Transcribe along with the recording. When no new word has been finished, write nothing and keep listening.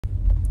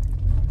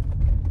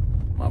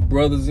My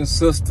brothers and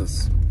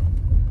sisters,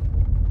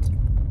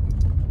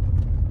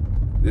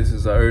 this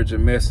is an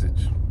urgent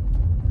message.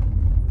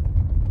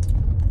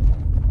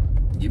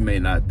 You may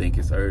not think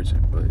it's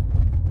urgent, but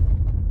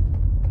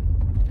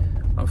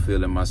I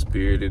feel in my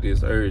spirit it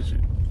is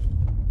urgent.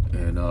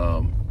 And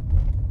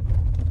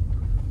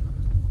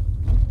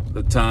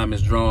the time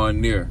is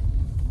drawing near.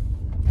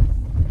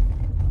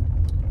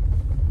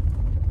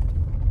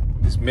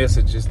 This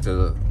message is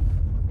to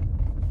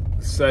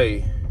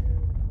say,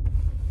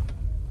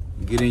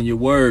 get in your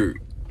word,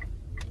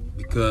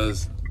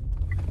 because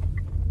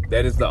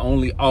that is the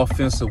only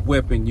offensive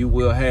weapon you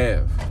will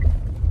have.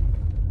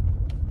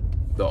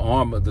 The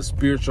armor, the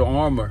spiritual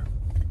armor,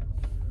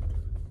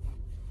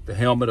 the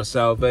helmet of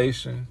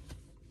salvation,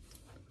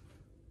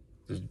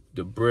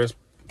 the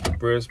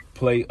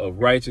breastplate of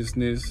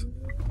righteousness,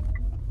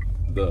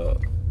 the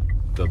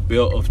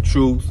belt of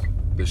truth,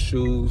 the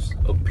shoes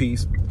of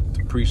peace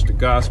to preach the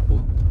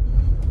gospel,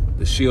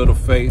 the shield of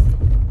faith.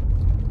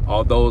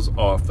 All those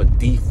are for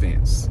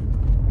defense.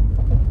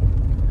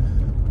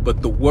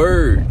 But the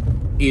word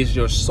is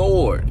your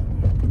sword.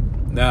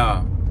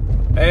 Now,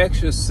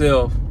 ask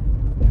yourself,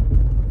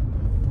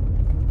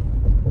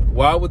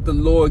 why would the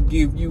Lord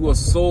give you a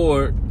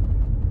sword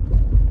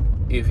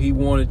if he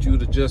wanted you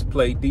to just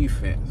play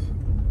defense?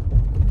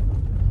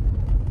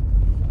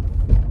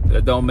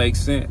 That don't make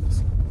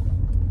sense.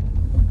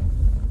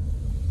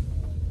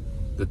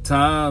 The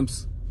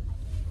times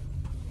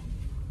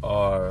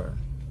are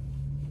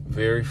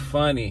very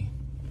funny,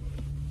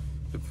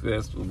 if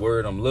that's the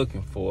word I'm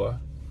looking for.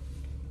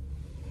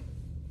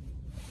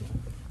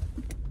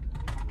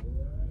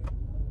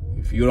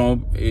 If you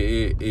don't,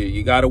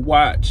 you gotta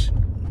watch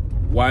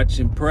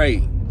and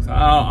pray. So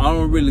I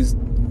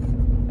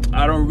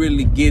don't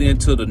really get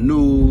into the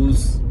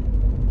news,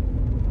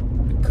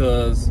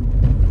 because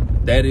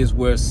that is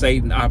where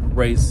Satan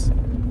operates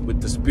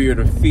with the spirit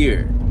of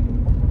fear.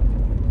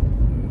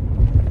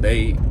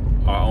 They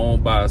are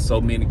owned by so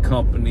many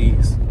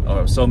companies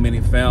or so many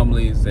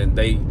families, and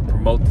they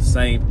promote the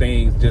same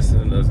things just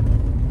in a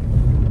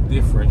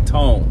different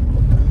tone.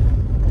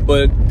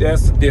 But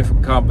that's a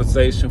different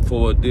conversation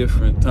for a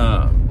different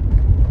time.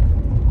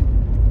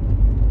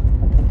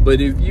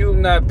 But if you're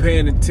not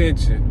paying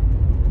attention,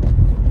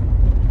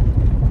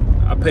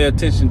 I pay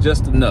attention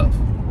just enough.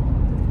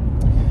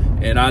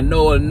 And I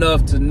know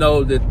enough to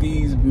know that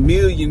these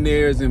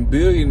millionaires and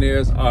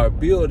billionaires are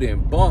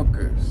building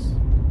bunkers.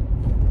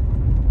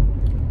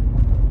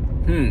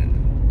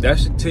 That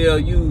should tell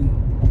you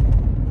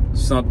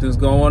something's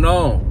going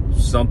on.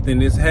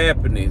 Something is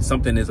happening.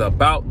 Something is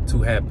about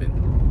to happen.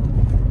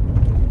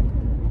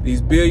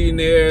 These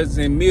billionaires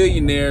and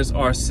millionaires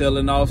are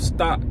selling off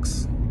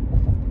stocks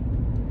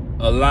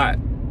a lot.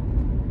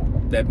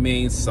 That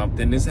means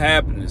something is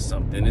happening.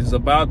 Something is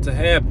about to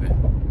happen.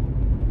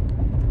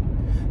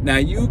 Now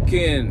you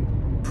can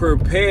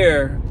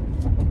prepare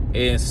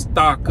and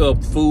stock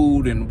up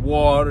food and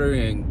water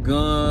and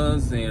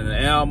guns and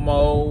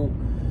ammo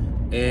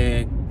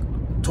and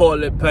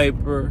toilet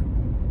paper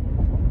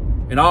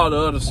and all the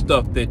other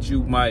stuff that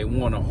you might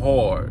want to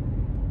hoard.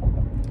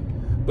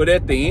 But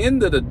at the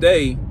end of the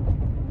day,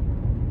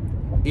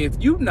 if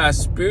you're not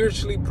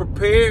spiritually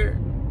prepared,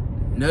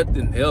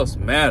 nothing else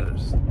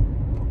matters.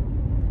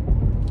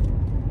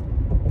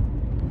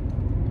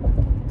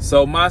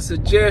 So my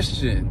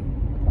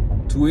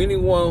suggestion to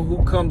anyone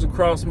who comes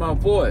across my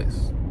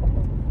voice,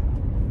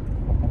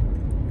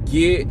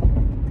 get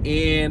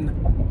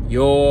in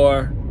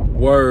your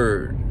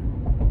word.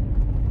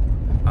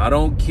 I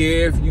don't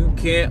care if you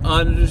can't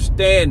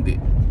understand it.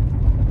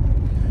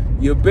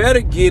 You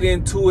better get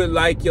into it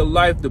like your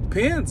life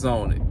depends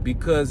on it,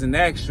 because in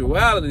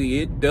actuality,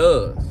 it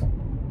does.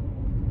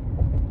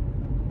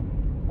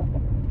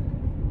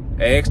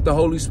 Ask the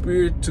Holy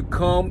Spirit to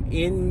come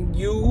in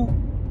you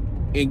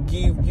and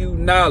give you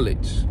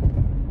knowledge.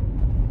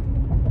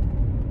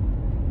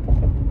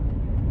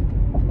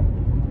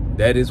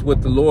 That is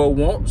what the Lord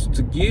wants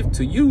to give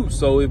to you.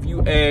 So if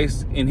you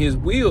ask in his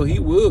will, he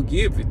will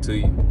give it to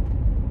you.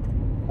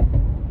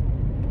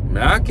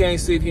 Now, I can't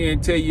sit here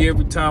and tell you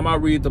every time I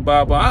read the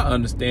Bible, I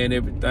understand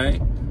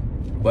everything.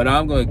 But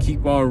I'm going to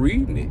keep on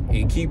reading it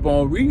and keep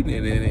on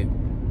reading it.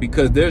 And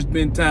because there's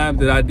been times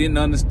that I didn't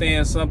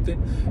understand something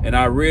and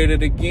I read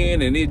it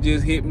again and it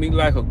just hit me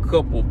like a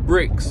couple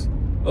bricks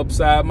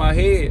upside my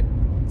head.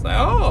 It's like,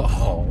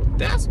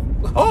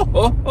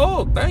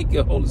 thank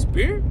you, Holy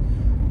Spirit.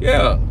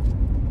 Yeah.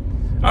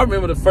 I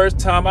remember the first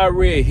time I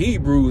read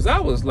Hebrews,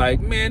 I was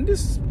like, man,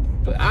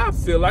 I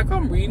feel like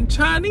I'm reading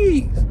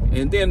Chinese.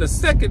 And then the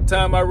second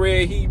time I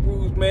read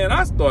Hebrews, man,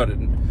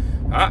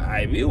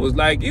 it was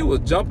like it was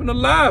jumping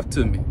alive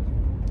to me.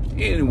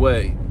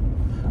 Anyway,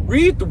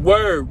 read the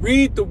word,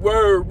 read the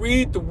word,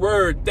 read the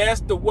word.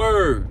 That's the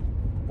word.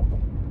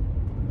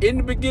 In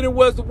the beginning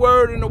was the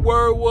word, and the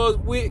word was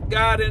with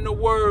God, and the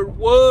word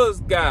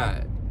was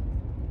God.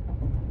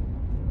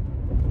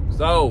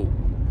 So,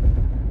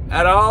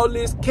 out of all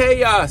this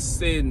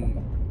chaos and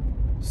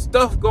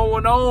stuff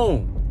going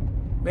on,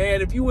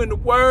 man, if you in the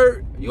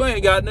word, you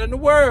ain't got nothing to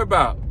worry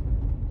about.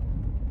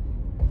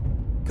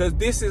 because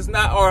this is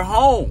not our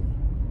home.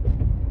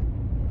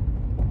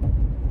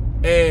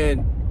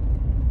 And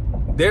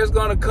there's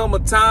going to come a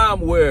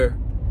time where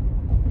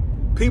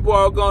people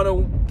are going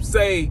to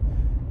say,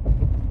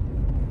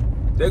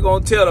 they're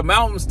going to tell the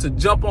mountains to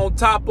jump on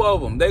top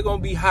of them. They're going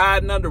to be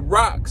hiding under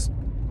rocks,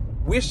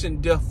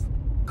 wishing death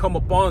come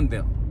upon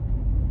them.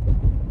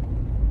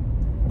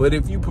 But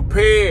if you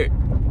prepared,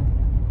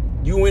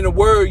 you in the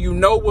word, you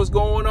know what's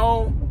going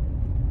on,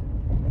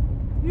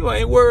 you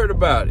ain't worried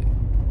about it.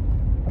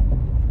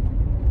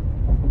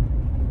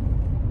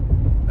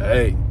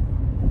 Hey,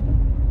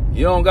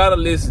 you don't got to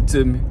listen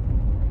to me,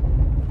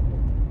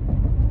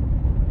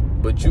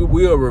 but you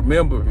will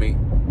remember me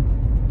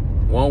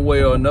one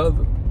way or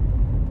another.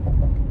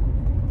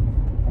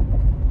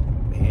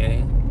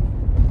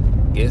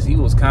 Man, guess he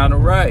was kind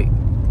of right.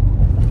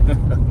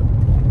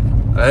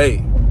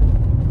 Hey,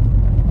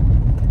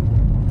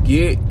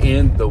 get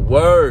in the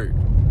word.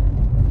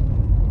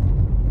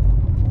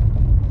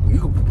 You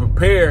can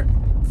prepare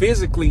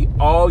physically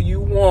all you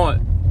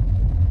want,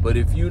 but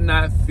if you're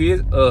not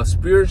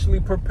spiritually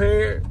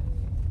prepared,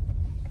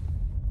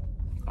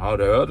 all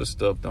the other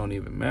stuff don't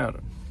even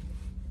matter.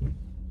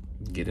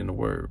 Get in the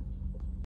word.